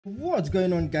What's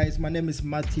going on, guys? My name is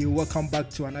Matthew. Welcome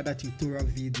back to another tutorial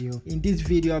video. In this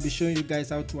video I'll be showing you guys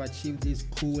how to achieve these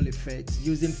cool effects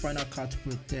using Final Cut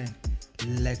Pro 10.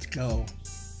 Let's go.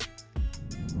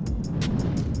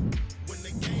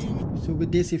 So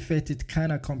with this effect it's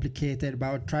kind of complicated, but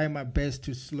I'll try my best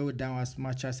to slow it down as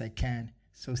much as I can,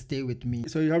 so stay with me.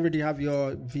 So you already have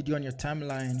your video on your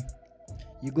timeline.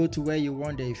 You go to where you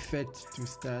want the effect to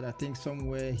start. I think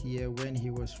somewhere here when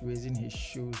he was raising his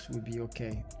shoes will be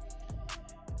okay.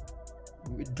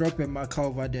 We drop a marker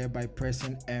over there by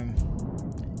pressing M.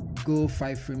 Go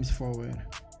 5 frames forward.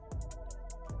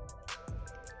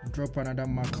 Drop another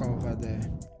marker over there.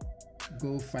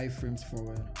 Go 5 frames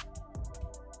forward.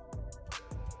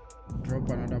 Drop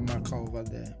another marker over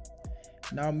there.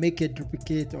 Now make a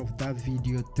duplicate of that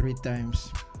video 3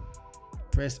 times.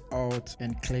 Press Alt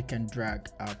and click and drag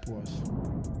upwards.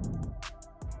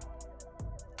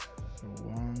 So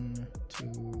 1,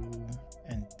 2,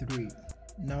 and 3.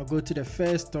 Now go to the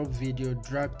first top video,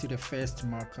 drag to the first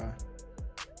marker.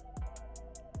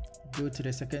 Go to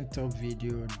the second top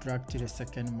video, drag to the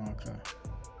second marker.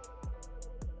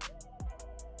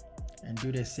 And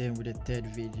do the same with the third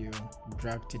video,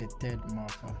 drag to the third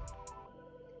marker.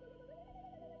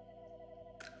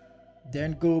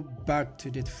 Then go back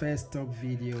to the first top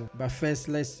video, but first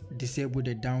let's disable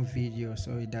the down video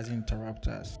so it doesn't interrupt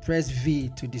us. Press V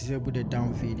to disable the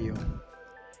down video.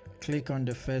 Click on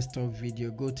the first top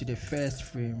video, go to the first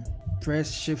frame,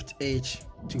 press Shift H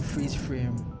to freeze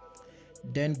frame,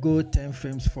 then go 10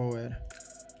 frames forward.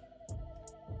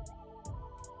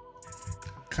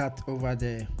 Cut over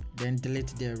there, then delete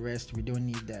the rest, we don't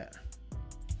need that.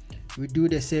 We do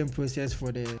the same process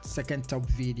for the second top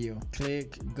video.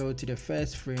 Click, go to the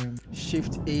first frame,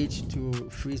 Shift H to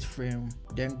freeze frame,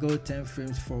 then go 10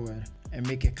 frames forward and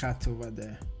make a cut over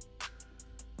there.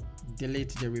 Delete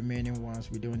the remaining ones,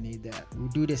 we don't need that. We'll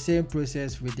do the same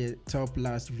process with the top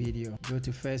last video. Go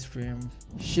to first frame,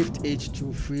 Shift H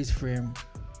to freeze frame,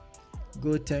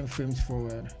 go 10 frames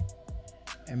forward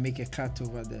and make a cut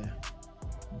over there.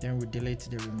 Then we delete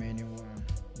the remaining one,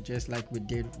 just like we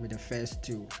did with the first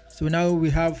 2. So now we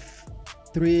have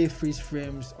 3 freeze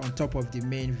frames on top of the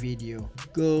main video.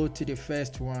 Go to the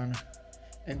first one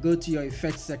and go to your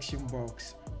effect section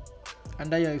box.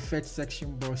 Under your effect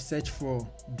section box, search for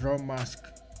draw mask.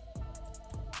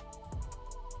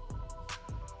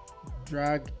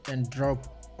 Drag and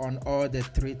drop on all the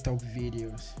 3 top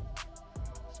videos.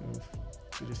 So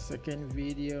to the second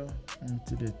video and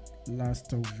to the last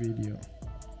top video.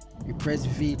 You press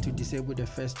V to disable the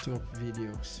first 2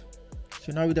 videos.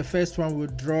 So now with the first one, we'll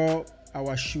draw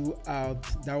our shoe out.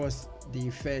 That was the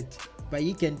effect, but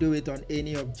you can do it on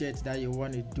any object that you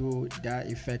want to do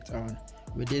that effect on.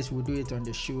 With this, we'll do it on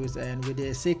the shoes, and with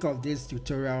the sake of this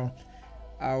tutorial,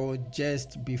 I will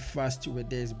just be fast with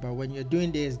this, but when you're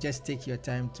doing this, just take your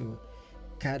time to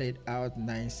cut it out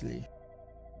nicely.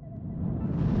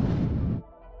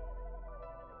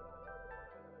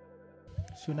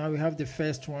 So now we have the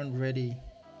first one ready.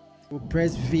 We'll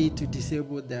press V to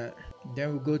disable that.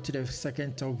 Then we'll go to the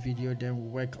second top video, then we'll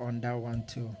work on that one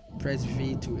too. Press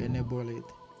V to enable it.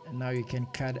 And now you can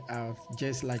cut out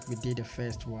just like we did the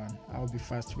first one. I'll be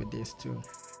fast with this too.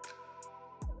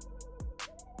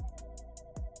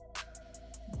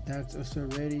 That's also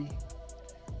ready.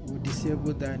 We'll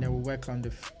disable that and then we'll work on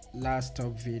the last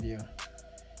top video.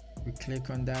 We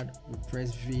click on that, we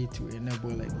press V to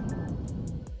enable it.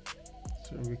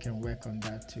 So we can work on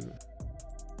that too.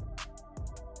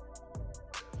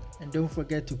 And don't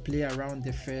forget to play around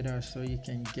the feather so you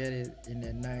can get it in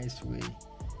a nice way.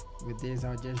 With this,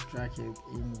 I'll just drag it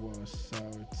inwards so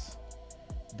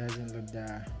it doesn't look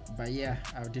that. But yeah,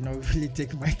 I did not really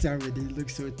take my time with it. It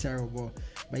looks so terrible.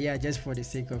 But yeah, just for the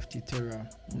sake of tutorial.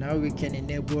 Now we can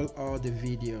enable all the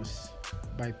videos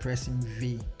by pressing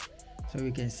V so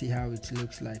we can see how it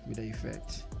looks like with the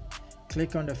effect.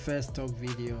 Click on the first top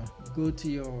video, go to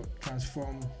your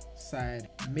transform side,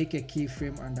 make a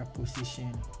keyframe under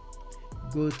position,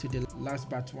 go to the last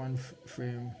but one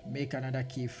frame, make another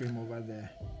keyframe over there.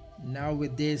 Now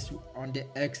with this, on the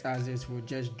X axis, we'll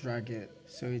just drag it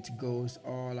so it goes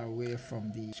all away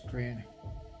from the screen.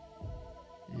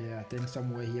 Yeah, I think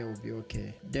somewhere here will be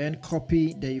okay. Then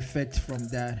copy the effect from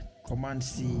that. Command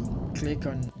C, click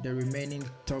on the remaining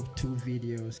top 2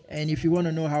 videos. And if you want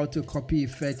to know how to copy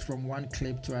effect from one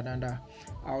clip to another,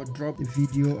 I'll drop the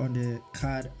video on the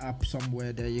card up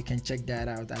somewhere there. You can check that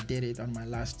out. I did it on my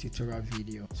last tutorial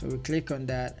video. So we click on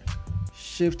that,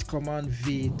 Shift Command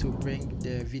V to bring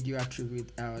the video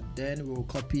attribute out. Then we'll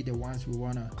copy the ones we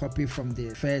want to copy from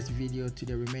the first video to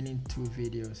the remaining 2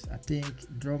 videos. I think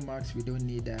draw marks, we don't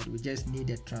need that. We just need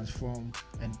a transform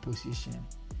and position.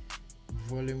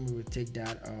 volume, we will take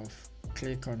that off.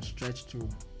 Click on stretch to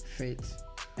fit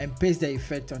and paste the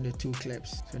effect on the two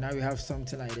clips. So now we have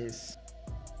something like this.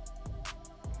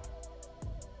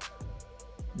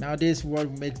 Now this is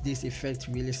what makes this effect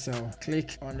really sell.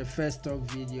 Click on the first stock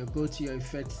video, go to your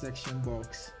effect section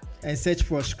box and search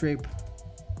for script.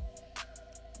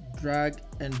 Drag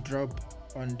and drop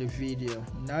on the video.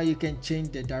 Now you can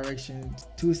change the direction.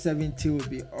 270 will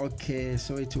be okay,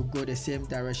 so it will go the same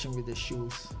direction with the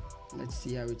shoes. Let's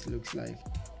see how it looks like.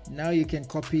 Now you can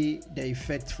copy the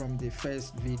effect from the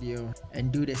first video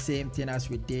and do the same thing as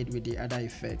we did with the other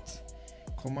effect.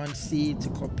 Command C to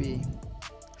copy.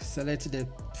 Select the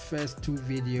first two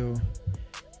video.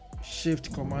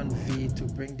 Shift Command V to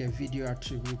bring the video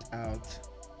attribute out.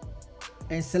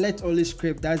 And select only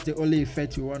script. That's the only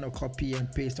effect you want to copy and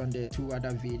paste on the two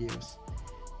other videos.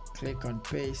 Click on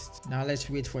paste. Now let's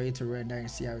wait for it to render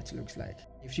and see how it looks like.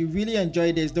 If you really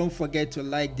enjoyed this, don't forget to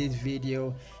like this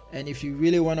video, and if you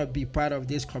really want to be part of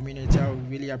this community, I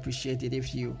would really appreciate it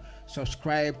if you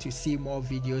subscribe to see more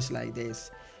videos like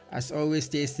this. As always,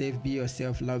 stay safe, be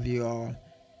yourself, love you all.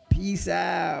 Peace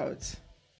out.